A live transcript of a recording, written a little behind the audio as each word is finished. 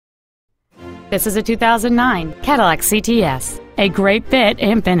This is a 2009 Cadillac CTS, a great fit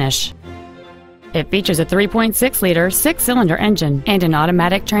and finish. It features a 3.6-liter six-cylinder engine and an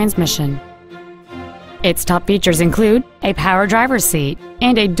automatic transmission. Its top features include a power driver's seat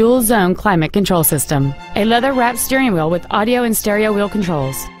and a dual-zone climate control system, a leather-wrapped steering wheel with audio and stereo wheel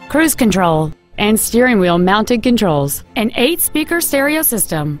controls, cruise control, and steering wheel mounted controls, an 8-speaker stereo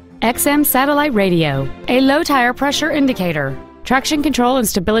system, XM satellite radio, a low tire pressure indicator, traction control and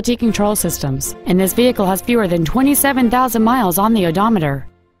stability control systems, and this vehicle has fewer than 27,000 miles on the odometer.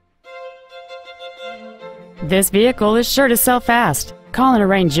 This vehicle is sure to sell fast. Call and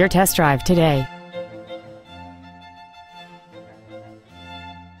arrange your test drive today.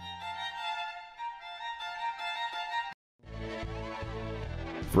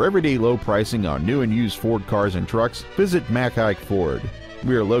 For everyday low pricing on new and used Ford cars and trucks, visit Mac Haik Ford.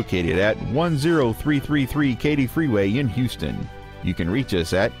 We are located at 10333 Katy Freeway in Houston. You can reach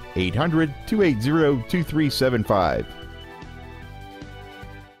us at 800-280-2375.